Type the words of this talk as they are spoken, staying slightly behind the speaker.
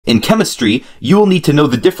In chemistry, you will need to know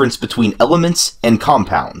the difference between elements and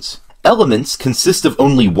compounds. Elements consist of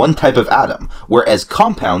only one type of atom, whereas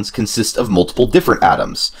compounds consist of multiple different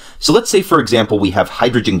atoms. So let's say, for example, we have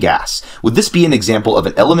hydrogen gas. Would this be an example of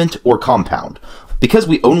an element or compound? Because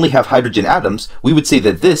we only have hydrogen atoms, we would say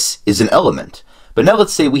that this is an element. But now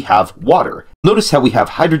let's say we have water. Notice how we have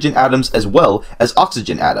hydrogen atoms as well as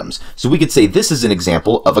oxygen atoms, so we could say this is an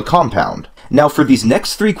example of a compound. Now for these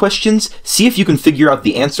next three questions, see if you can figure out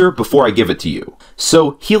the answer before I give it to you.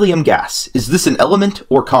 So, helium gas, is this an element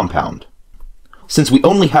or compound? Since we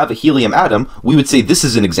only have a helium atom, we would say this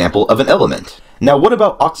is an example of an element. Now what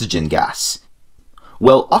about oxygen gas?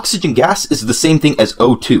 Well, oxygen gas is the same thing as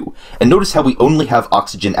O2, and notice how we only have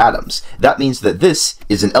oxygen atoms. That means that this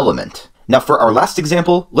is an element. Now for our last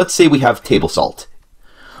example, let's say we have table salt.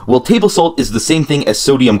 Well, table salt is the same thing as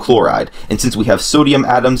sodium chloride, and since we have sodium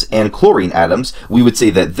atoms and chlorine atoms, we would say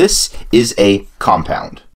that this is a compound.